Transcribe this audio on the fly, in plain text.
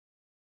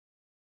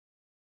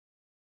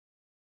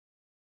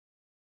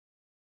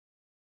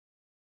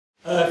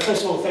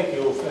First of all, thank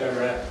you all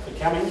for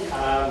coming.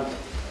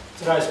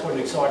 Today's quite an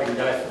exciting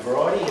day for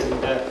variety, and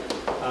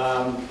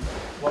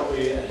what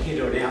we're here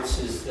to announce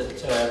is that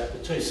the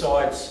two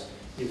sides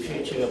in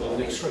future over the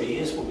next 3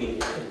 years will be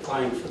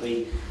playing for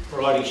the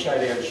Variety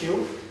Showdown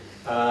Shield,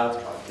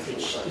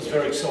 which is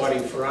very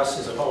exciting for us.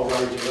 There's a whole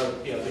range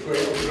of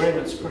the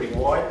agreement's pretty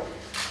wide.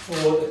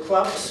 For the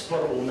clubs,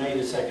 what it will mean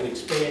is they can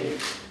expand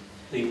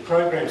the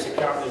programs they're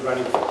currently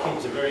running for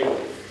kids. Are very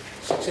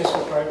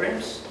successful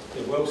programs.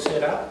 They're well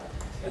set up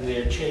and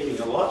they're achieving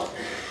a lot.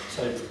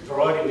 So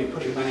Variety will be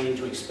putting money in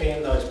to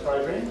expand those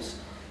programs.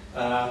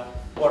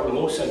 What it will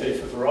also do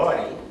for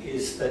Variety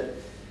is that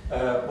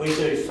we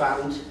do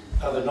fund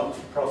other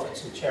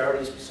not-for-profits and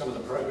charities for some of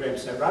the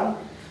programs they run.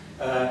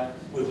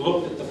 We've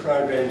looked at the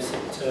programs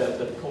that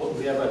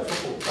the other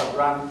football club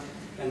run,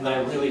 and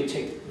they really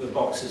tick the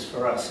boxes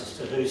for us as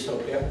to who's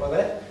helped out by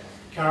that.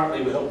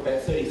 Currently we help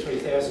about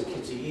 33,000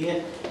 kids a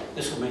year.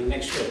 This will mean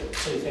next year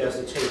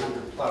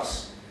 2,200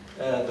 plus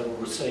that will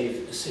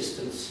receive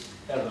assistance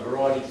out of the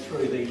Variety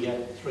through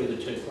the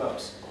two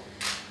clubs.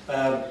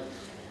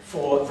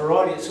 For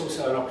Variety, it's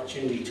also an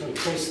opportunity to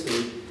increase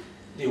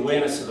the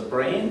awareness of the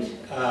brand.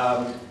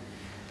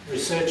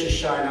 Research has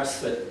shown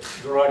us that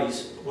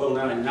Variety's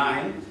well-known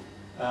name.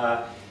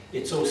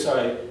 It's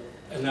also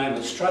a name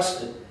that's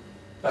trusted,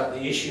 but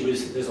the issue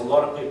is that there's a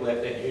lot of people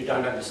out there who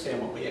don't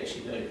understand what we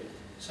actually do.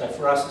 So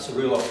for us, it's a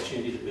real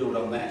opportunity to build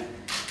on that.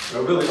 And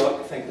I'd really like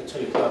to thank the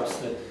two clubs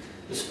that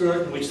the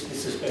spirit in which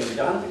this has been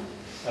done.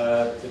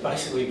 They're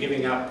basically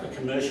giving up a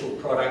commercial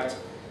product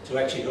to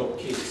actually help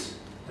kids.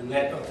 And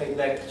that, I think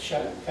that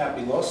can't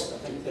be lost. I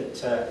think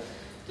that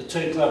the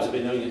two clubs have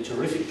been doing a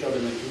terrific job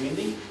in the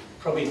community,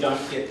 probably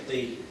don't get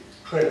the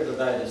credit that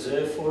they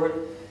deserve for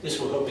it. This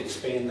will help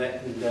expand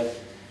that, and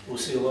we'll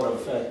see a lot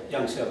of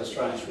young South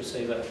Australians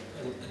receive a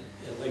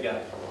leg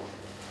up.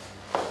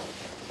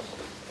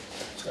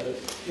 So,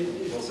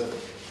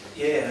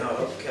 yeah,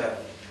 no,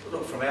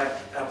 look, from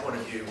our point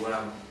of view,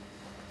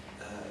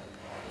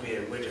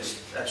 we're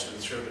just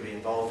absolutely thrilled to be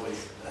involved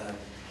with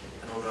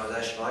an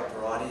organisation like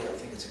Variety. I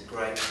think it's a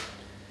great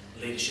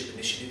leadership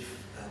initiative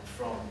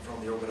from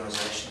the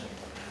organisation.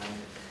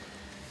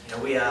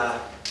 We are,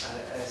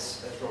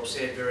 as Rob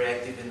said, very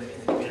active in the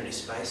community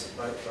space.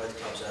 Both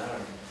clubs are,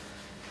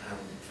 and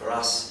for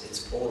us,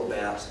 it's all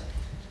about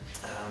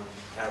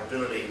our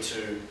ability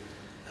to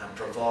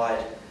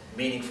provide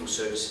meaningful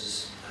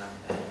services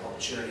and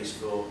opportunities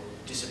for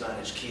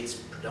disadvantaged kids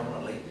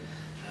predominantly,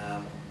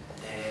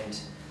 and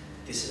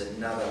this is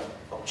another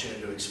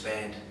opportunity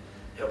to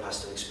help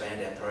us to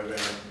expand our program.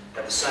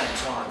 At the same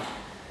time,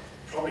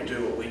 probably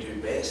do what we do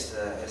best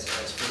as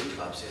footy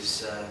clubs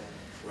is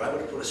we're able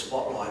to put a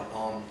spotlight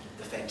on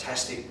the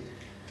fantastic,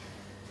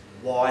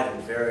 wide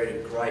and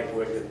varied, great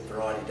work that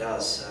Variety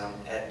does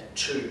at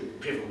two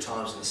pivotal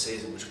times in the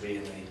season, which will be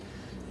in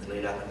the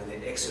lead up and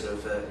the exit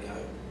of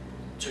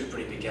two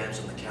pretty big games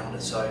on the calendar.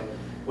 So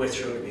we're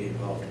thrilled to be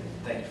involved.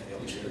 Thank you for the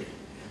opportunity.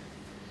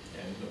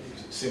 And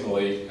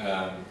similarly,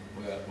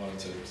 without wanting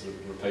to sort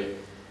of repeat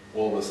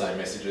all the same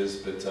messages,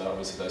 but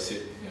obviously they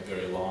sit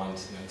very aligned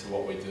to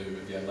what we do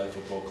with the Adelaide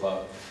Football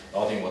Club.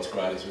 I think what's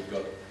great is we've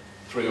got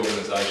three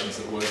organisations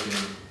that work in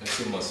a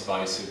similar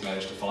space who've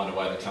managed to find a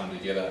way to come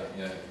together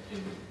in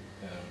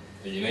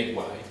a unique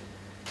way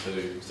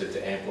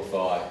to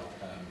amplify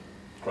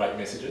great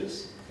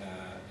messages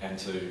and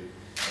to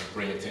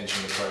bring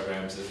attention to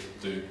programs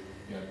that do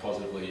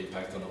positively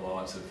impact on the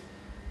lives of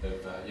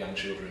young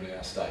children in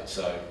our state.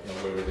 So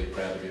we're really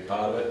proud to be a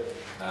part of it.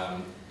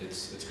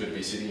 It's good to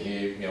be sitting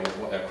here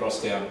with our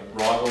crosstown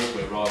rivals.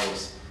 We're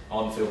rivals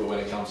on field, but when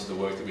it comes to the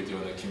work that we do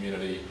in the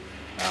community,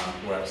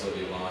 we're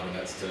absolutely aligned, and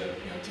that's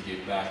to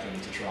give back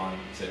and to try and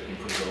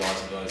improve the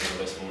lives of those that are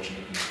less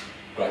fortunate. And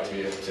great to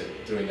be able to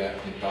doing that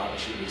in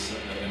partnership with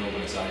an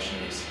organisation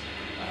as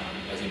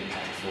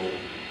impactful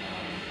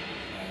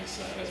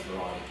as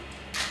Variety.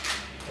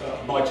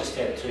 I might just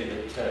add too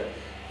that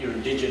your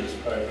Indigenous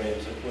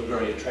programs were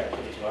very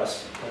attractive to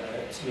us.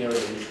 It's an area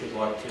in which we'd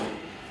like to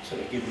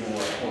sort of give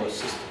more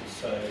assistance.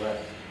 So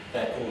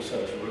that also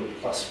is a real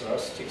plus for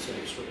us. Ticks an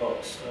extra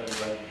box.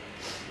 So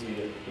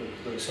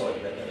we're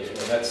excited about that as well.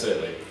 And that's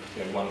certainly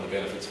one of the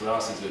benefits for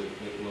us is that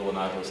it will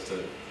enable us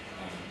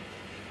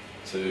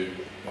to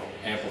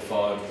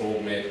amplify and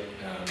augment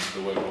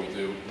the work that we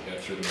do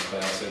through the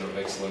McLeod Centre of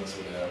Excellence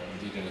with our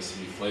Indigenous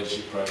Youth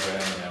Leadership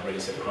Program and our Ready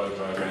Set Pro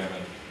program,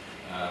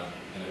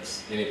 and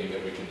it's anything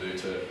that we can do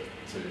to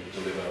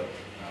deliver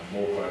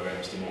more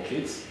programs to more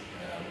kids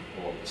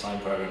or the same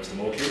programs to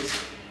more kids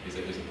is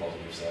a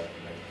positive. So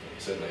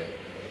certainly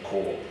a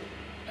core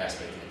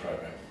aspect of the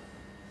program.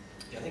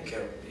 Yeah, I think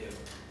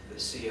the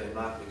CEO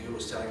Mark McGill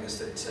was telling us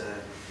that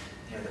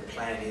the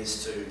plan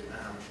is to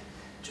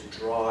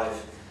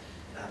drive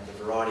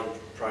the Variety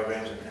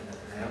programs and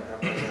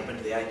up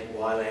into the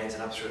APY lands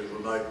and up through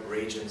remote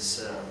regions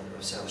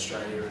of South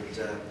Australia,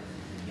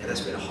 and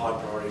that's been a high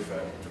priority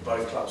for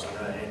both clubs. I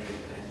know Andrew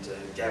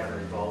and Gavin are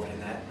involved in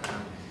that,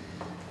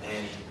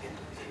 and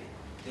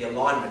the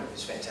alignment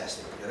is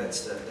fantastic. You know,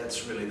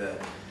 that's really the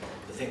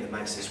thing that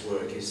makes this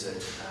work, is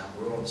that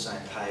we're all on the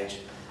same page,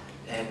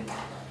 and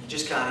you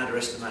just can't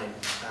underestimate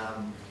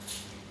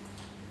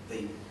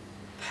the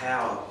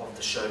power of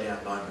the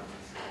Showdown moment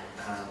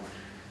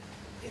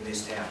in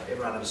this town.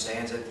 Everyone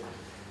understands it.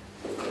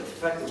 But the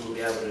fact that we'll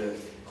be able to,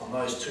 on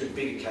those two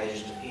big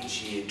occasions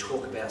each year,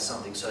 talk about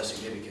something so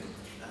significant,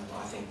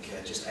 I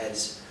think just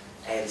adds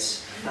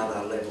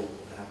another level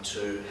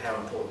to how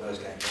important those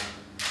games are.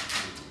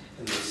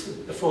 And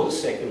before the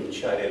second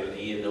Showdown of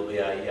the year, there'll be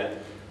a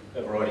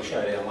variety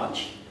Showdown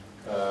lunch,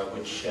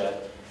 which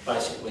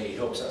basically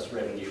helps us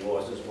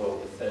revenue-wise as well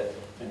with that.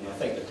 And I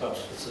thank the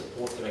clubs for the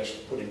support they've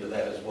actually put into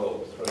that as well,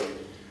 through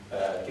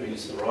giving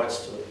us the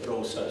rights to it, but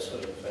also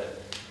sort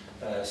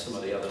of some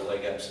of the other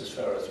leg ups as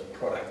far as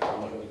product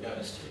and what it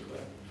goes to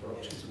for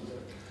options and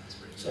whatever.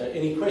 So,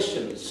 any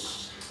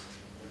questions?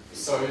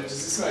 So, does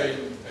this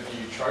mean a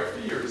new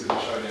trophy, or is it a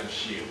Showdown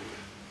shield?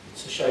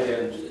 It's a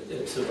Showdown.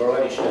 It's a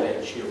variety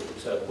Showdown shield,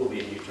 so it will be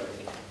a new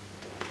trophy.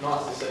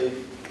 Nice to see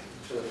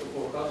for the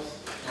football clubs.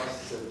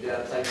 Nice to be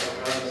able to take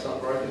something home that's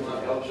not broken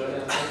like the old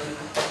Showdown.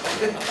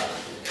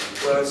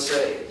 Well,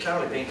 it's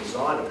currently being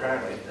designed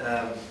apparently.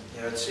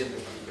 You know, it's in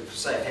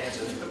safe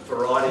hands of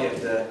variety, and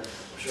I'm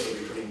sure it'll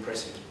be pretty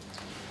impressive.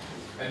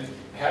 And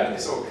how did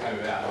this all come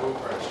about? Who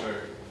approached you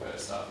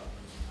first up?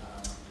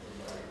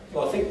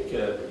 Well, I think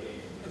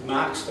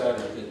Mark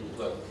started,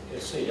 the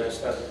CEO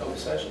started the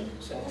conversation,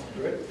 is that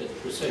correct? But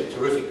received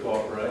terrific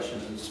cooperation,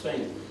 and it's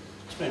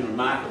been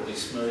remarkably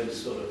smooth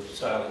sort of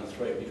sailing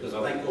through, because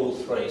I think all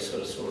three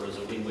sort of saw it as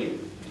a win-win,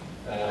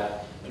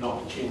 an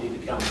opportunity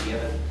to come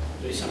together,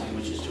 do something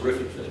which is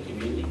terrific for the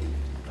community.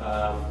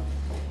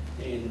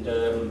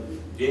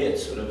 Yeah,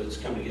 it's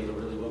come together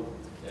really well.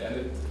 Yeah,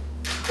 and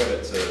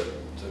credit to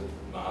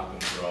Mark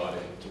and Variety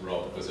and to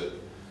Rob, because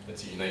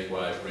it's a unique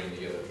way of bringing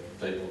together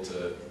people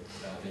to,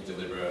 I think,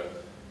 deliver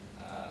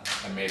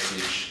a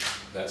message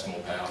that's more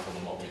powerful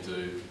than what we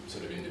do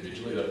sort of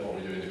individually. That what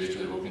we do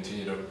individually will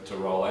continue to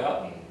roll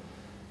out, and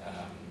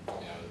you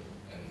know,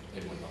 and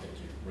everyone, I think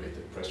you read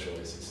the press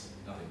release, it's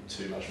nothing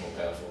too much more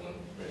powerful than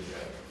reading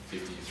about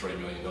 $53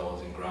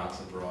 million in grants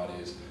that Variety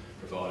has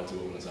provided to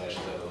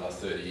organisations over the last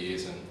 30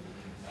 years, and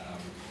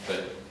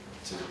but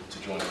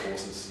to join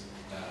forces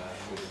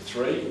with the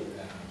three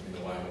in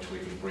the way in which we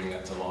can bring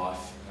that to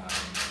life,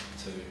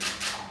 to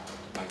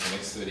make the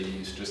next 30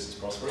 years just as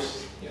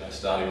prosperous, you know,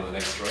 starting with the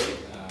next three.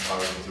 I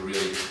reckon it's a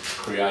really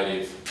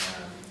creative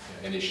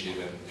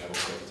initiative, and we'll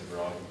credit to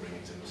Variety for bringing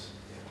it to us.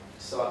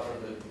 Aside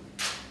from the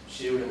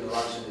shield and the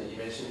luncheon that you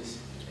mentioned, is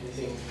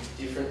anything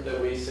different that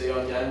we see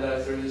on game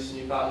day through this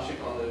new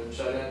partnership on the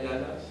Showdown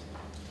game days?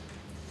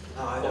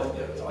 No,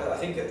 I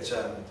think that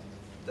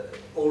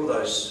all of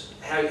those,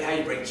 how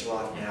you bring it to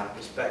life now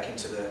is back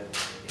into the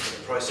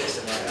process,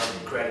 and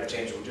our creative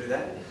teams will do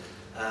that.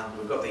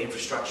 We've got the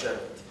infrastructure,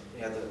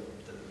 you know, the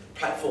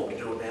platform to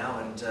do it now,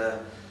 and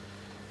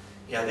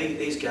you know,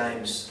 these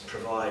games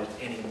provide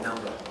any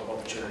number of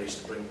opportunities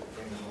to bring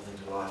the whole thing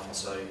to life, and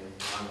so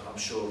I'm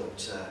sure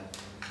that you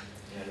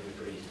know, it'll be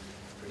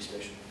pretty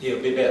special. Yeah,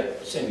 it'll be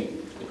about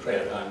sending the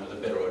crowd home with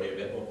a better idea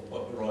about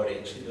what Variety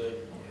actually do.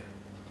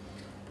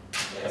 Yeah.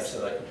 Perhaps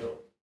so they can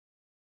help.